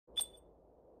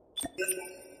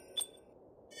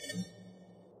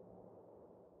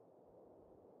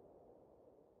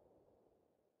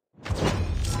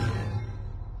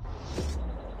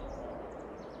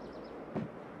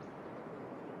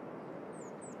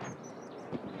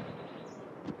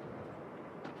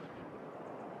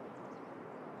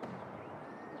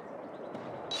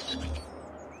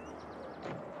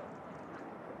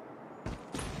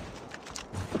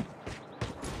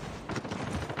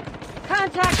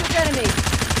Contact with enemy!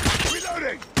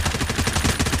 Reloading!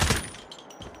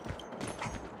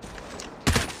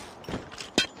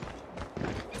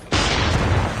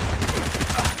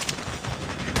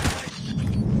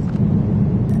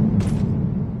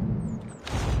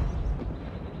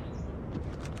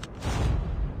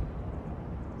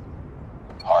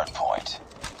 Hardpoint.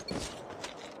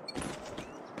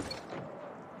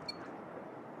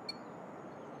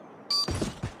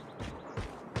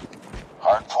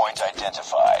 Hardpoint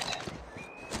identified.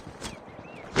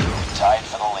 Tied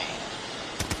for the lead.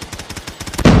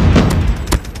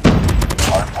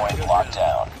 Hardpoint locked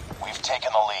down. We've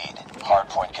taken the lead.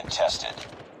 Hardpoint contested.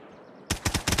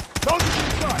 Soldiers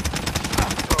inside!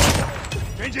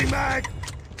 Changing mag!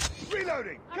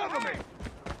 Reloading! Cover me!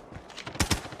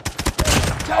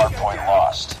 Hardpoint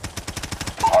lost.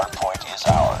 Hardpoint is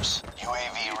ours.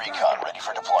 UAV recon ready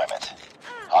for deployment.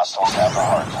 Hostiles have the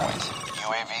hardpoint.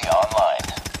 UAV online.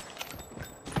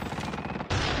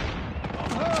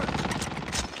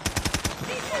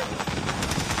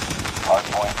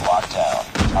 Hardpoint locked down.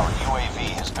 Our UAV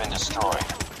has been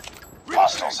destroyed.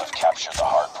 Hostiles have captured the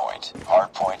hardpoint.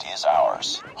 Hardpoint is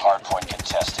ours. Hardpoint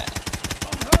contested.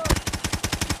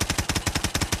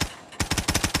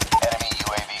 Enemy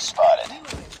UAV spotted.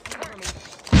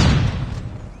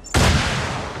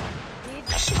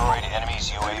 Destroyed enemy's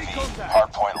UAV.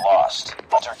 Hardpoint lost.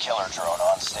 Hunter-killer drone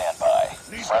on standby.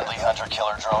 Friendly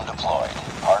hunter-killer drone deployed.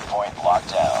 Hardpoint locked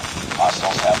down.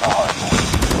 Hostiles have the hardpoint.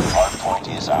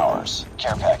 Hardpoint is ours.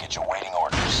 Care package awaiting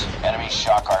orders. Enemy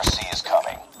shock RC is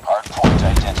coming. Hardpoint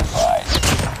identified.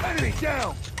 Enemy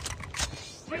down!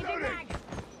 Reloading!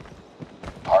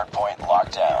 Hardpoint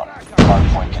locked down.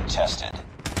 Hardpoint contested.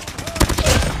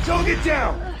 Target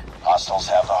down! Hostiles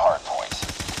have the hardpoint.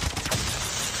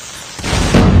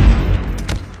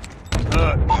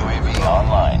 UAV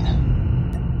online.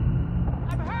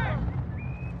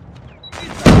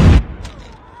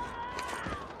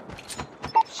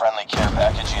 Friendly care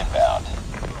package inbound.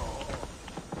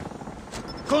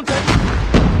 Contact!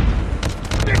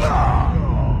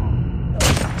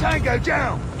 Tango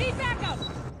down! Need backup!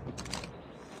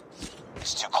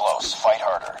 It's too close. Fight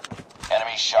harder.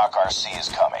 Enemy shock RC is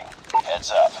coming.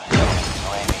 Heads up. Enemy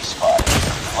UAV spotted.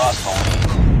 Lost the lead.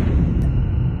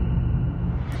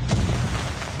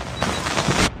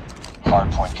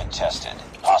 Hardpoint contested.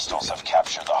 Hostiles have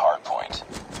captured the hardpoint.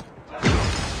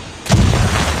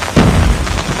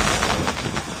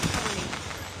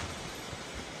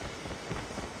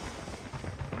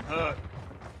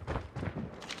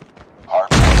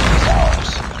 Hardpoint is ours.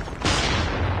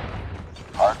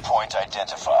 Hardpoint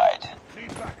identified.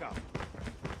 Need backup.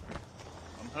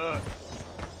 I'm hurt.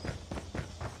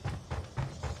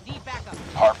 Need backup!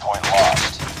 Hardpoint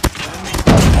lost.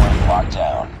 Hardpoint locked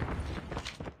down.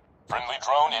 Friendly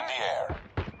drone in the air.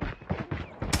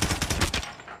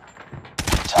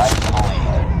 Tied for the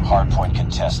lead. Hardpoint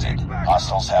contested.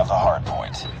 Hostiles have the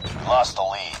hardpoint. We lost the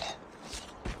lead.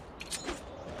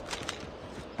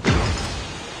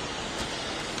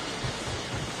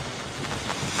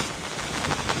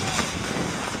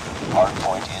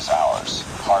 Hardpoint is ours.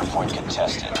 Hardpoint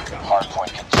contested.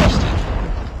 Hardpoint contested.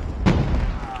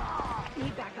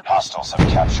 Need backup! Hostiles have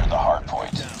captured the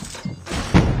hardpoint.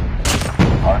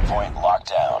 Hardpoint locked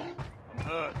down. I'm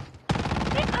hurt.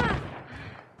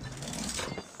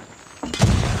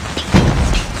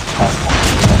 Hardpoint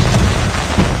contested.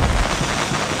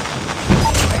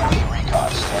 UAV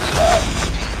recon standing by.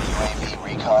 UAV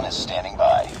recon is standing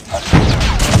by.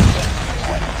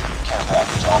 Care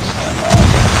package on standby.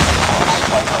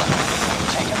 Fight harder.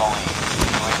 We've taken the lead.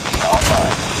 UAV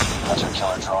online.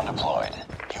 Hunter-killer drone deployed.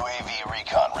 UAV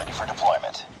recon ready for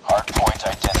deployment. Hardpoint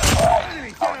identified.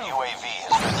 Our UAV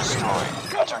has been destroyed.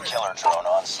 Hunter-killer drone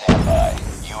on standby.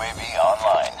 UAV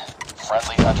online.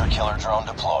 Friendly hunter-killer drone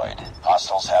deployed.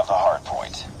 Hostiles have the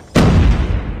hardpoint.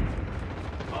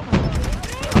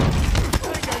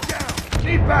 Tango down!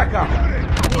 Need backup!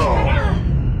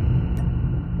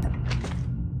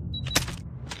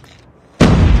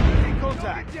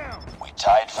 Contact down! We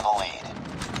tied for the lead.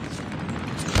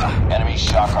 Enemy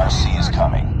shock RC is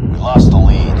coming. We lost the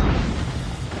lead.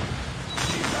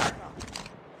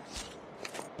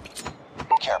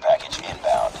 Care package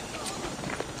inbound.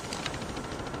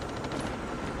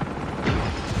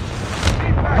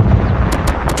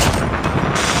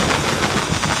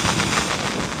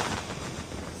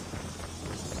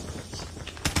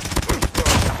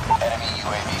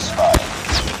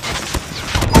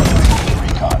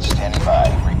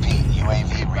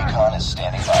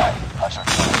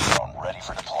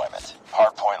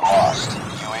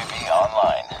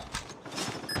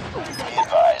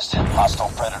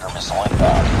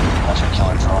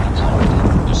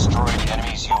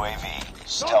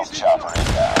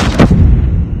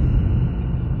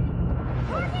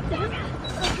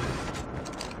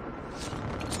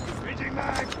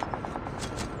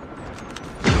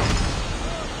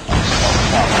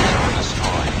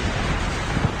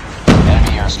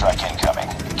 airstrike incoming.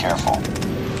 Be careful.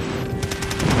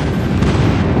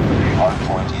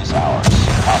 Hardpoint is ours.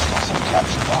 Hostiles have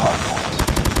captured the hardpoint.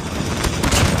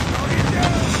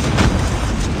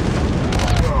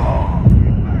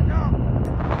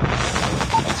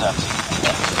 It's up to you.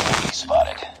 Enemy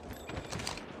spotted.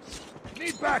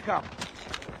 Need backup.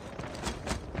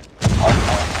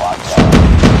 Hardpoint locked down.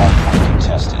 Hardpoint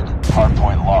contested.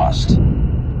 Hardpoint lost.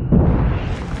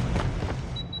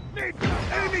 Need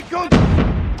enemy contact.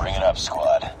 Bring it up,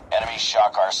 squad. Enemy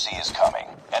Shock RC is coming.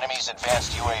 Enemy's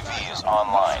advanced UAV is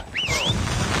online.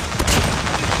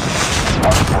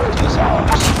 Hardpoint is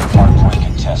ours. Hardpoint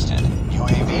contested.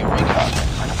 UAV recon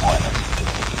ready for deployment.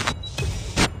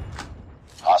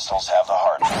 Hostiles have the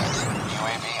hardpoint.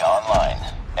 UAV online.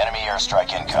 Enemy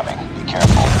airstrike incoming. Be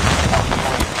careful. Our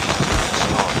UAV is being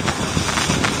destroyed.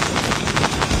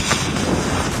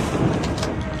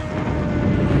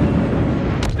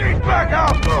 Need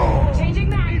backup. Changing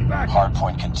mag. Need backup.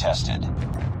 Hardpoint contested.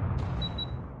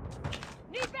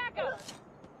 Need backup.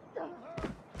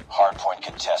 Hardpoint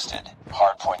contested.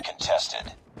 Hardpoint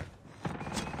contested.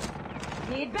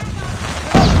 Need backup.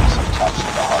 Hostiles have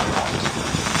captured the hardpoint.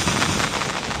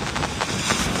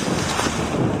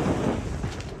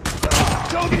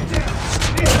 Don't get down.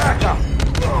 Need backup.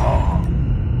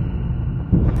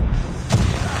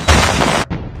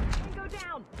 Go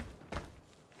down.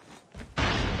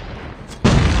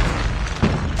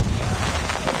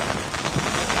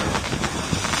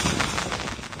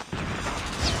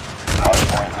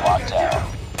 Hardpoint locked down.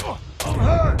 I'm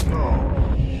hurt.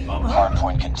 I'm hurt.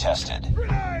 Hardpoint contested.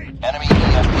 Grenade. Enemy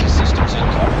EFP systems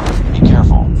incoming. Be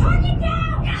careful. Target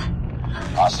down.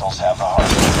 Hostiles have the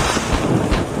hardpoint.